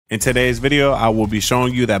In today's video, I will be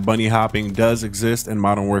showing you that bunny hopping does exist in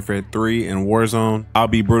Modern Warfare 3 and Warzone. I'll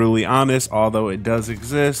be brutally honest, although it does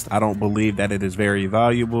exist, I don't believe that it is very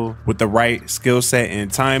valuable. With the right skill set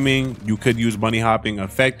and timing, you could use bunny hopping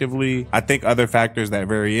effectively. I think other factors that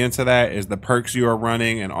vary into that is the perks you are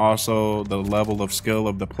running and also the level of skill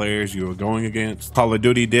of the players you are going against. Call of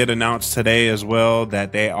Duty did announce today as well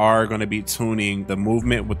that they are going to be tuning the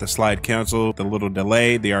movement with the slide cancel, the little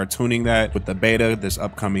delay. They are tuning that with the beta this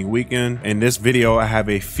upcoming weekend. In this video, I have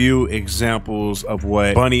a few examples of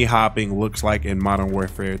what bunny hopping looks like in Modern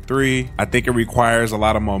Warfare 3. I think it requires a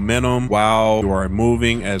lot of momentum while you are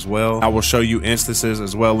moving as well. I will show you instances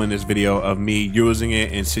as well in this video of me using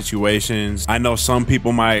it in situations. I know some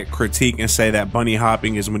people might critique and say that bunny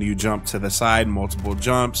hopping is when you jump to the side, multiple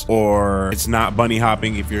jumps, or it's not bunny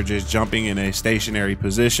hopping if you're just jumping in a stationary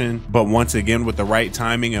position. But once again, with the right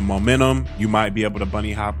timing and momentum, you might be able to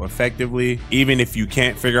bunny hop effectively. Even if you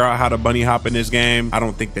can't figure out how to bunny hop in this game, I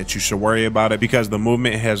don't think that you should worry about it because the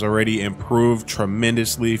movement has already improved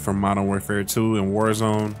tremendously from Modern Warfare 2 and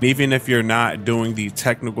Warzone. Even if you're not doing the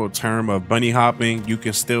technical term of bunny hopping, you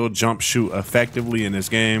can still jump shoot effectively in this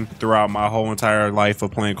game. Throughout my whole entire life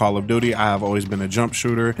of playing Call of Duty, I have always been a jump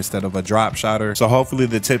shooter instead of a drop shotter. So hopefully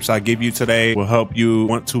the tips I give you today will help you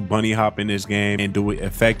want to bunny hop in this game and do it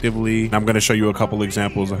effectively. I'm going to show you a couple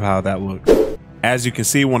examples of how that looks. As you can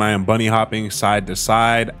see, when I am bunny hopping side to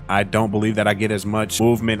side, I don't believe that I get as much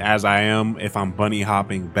movement as I am if I'm bunny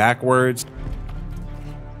hopping backwards.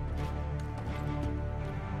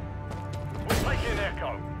 We're taking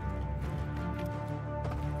Echo.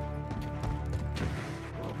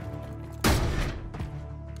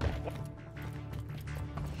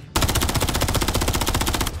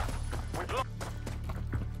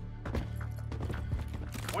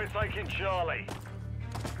 We're taking Charlie.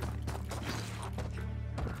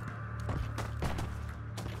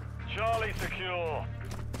 Charlie secure.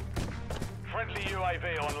 Friendly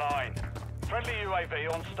UAV online. Friendly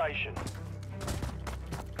UAV on station.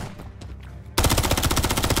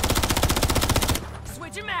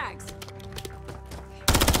 Switching mags.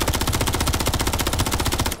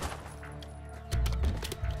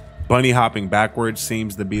 Bunny hopping backwards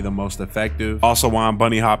seems to be the most effective. Also, while I'm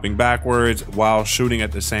bunny hopping backwards while shooting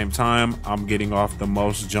at the same time, I'm getting off the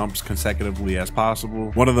most jumps consecutively as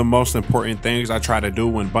possible. One of the most important things I try to do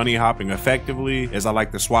when bunny hopping effectively is I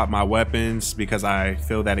like to swap my weapons because I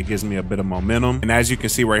feel that it gives me a bit of momentum. And as you can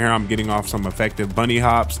see right here, I'm getting off some effective bunny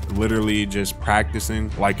hops, literally just practicing.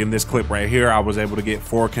 Like in this clip right here, I was able to get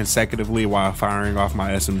 4 consecutively while firing off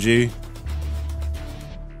my SMG.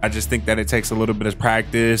 I just think that it takes a little bit of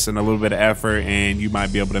practice and a little bit of effort, and you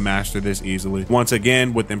might be able to master this easily. Once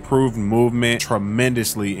again, with improved movement,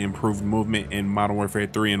 tremendously improved movement in Modern Warfare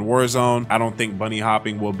 3 and Warzone, I don't think bunny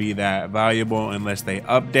hopping will be that valuable unless they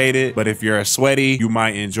update it. But if you're a sweaty, you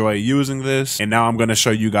might enjoy using this. And now I'm going to show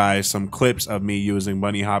you guys some clips of me using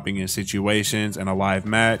bunny hopping in situations in a live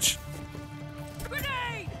match.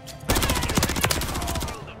 Grenade!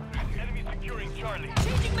 Enemy securing Charlie.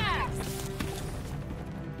 Changing mags.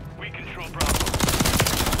 We control Bravo.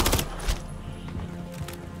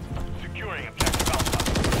 Securing objective Alpha.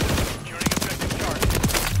 Securing objective Charlie.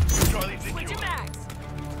 Charlie Switching secure. mags.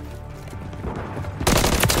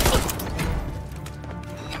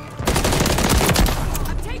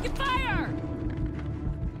 I'm taking fire.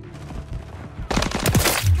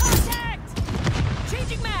 Contact.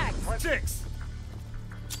 Changing mags. 6.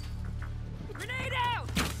 Grenade out.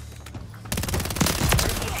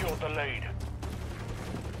 Secure the lead.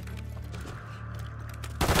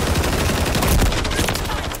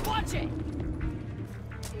 Watch it.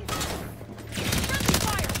 Friendly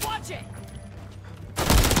fire. Watch it.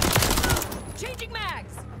 Changing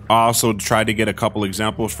mags. I also tried to get a couple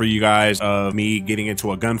examples for you guys of me getting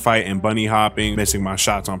into a gunfight and bunny hopping, missing my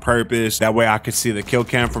shots on purpose. That way I could see the kill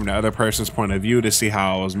cam from the other person's point of view to see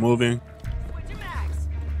how I was moving. Switching mags.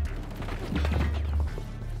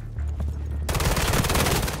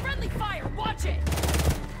 Friendly fire. Watch it.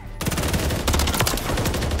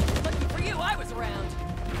 Lucky for you, I was around.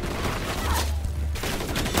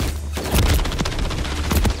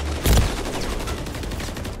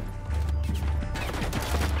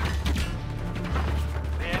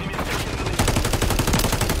 The enemy is taking the lead.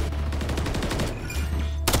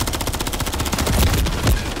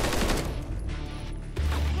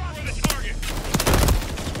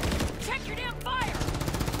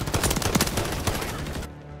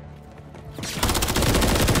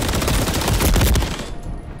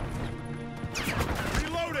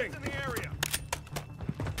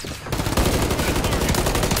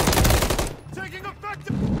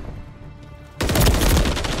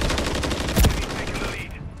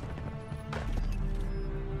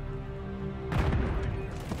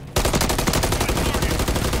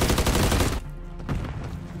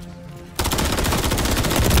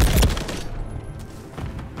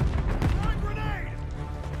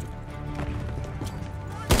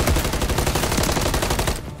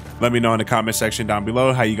 Let me know in the comment section down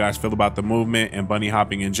below how you guys feel about the movement and bunny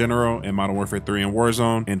hopping in general in Modern Warfare 3 and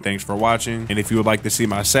Warzone. And thanks for watching. And if you would like to see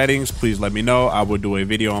my settings, please let me know. I will do a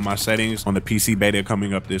video on my settings on the PC beta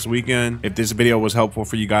coming up this weekend. If this video was helpful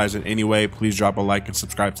for you guys in any way, please drop a like and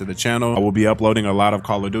subscribe to the channel. I will be uploading a lot of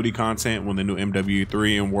Call of Duty content when the new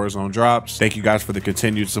MW3 and Warzone drops. Thank you guys for the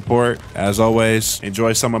continued support. As always,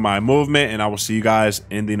 enjoy some of my movement, and I will see you guys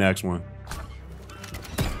in the next one.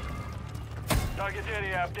 Target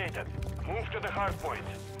area updated. Move to the hard point.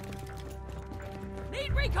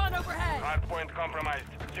 Need recon overhead. Hard point compromised.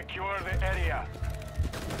 Secure the area.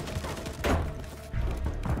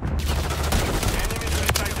 Enemies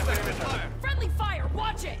inside the perimeter. Friendly fire.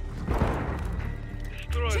 Watch it.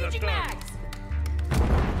 Destroy the Changing target. mags.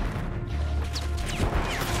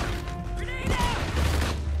 Grenade out.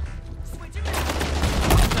 Switching mags.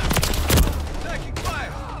 Taking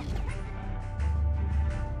fire!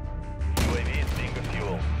 UAV is being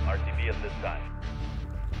refueled. RTB at this time.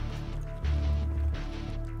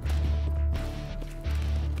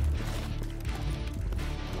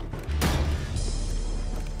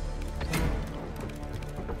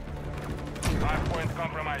 Hard point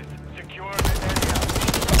compromised. Secure the area.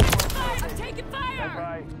 Fire. I'm taking fire. Stand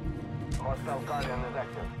by. Hostile Guardian is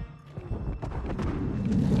active.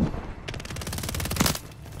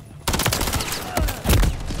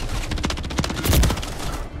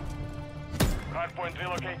 Hardpoint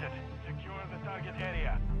relocated. Secure the target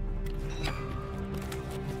area.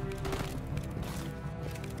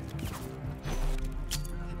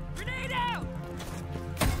 Grenade out.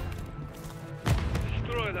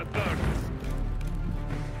 Destroy the target.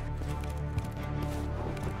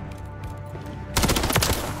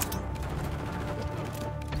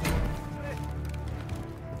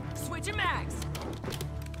 Switching mags.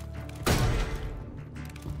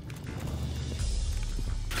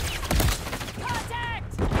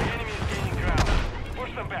 Contact. The enemy is gaining ground.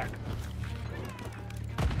 Push them back.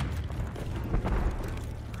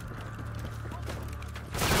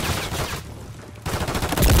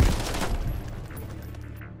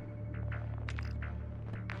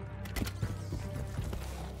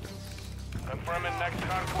 Confirming next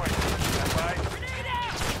hardpoint. Stand by. Grenade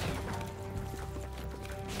out.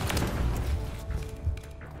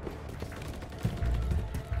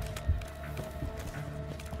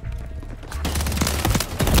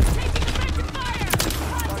 Taking effective fire.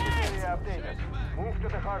 Target Contact. area updated. Move to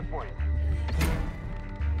the hardpoint.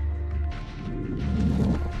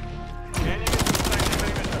 Enemies inside the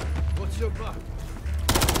perimeter. What's your mark?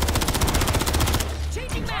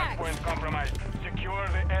 Changing mags. Hardpoint compromised.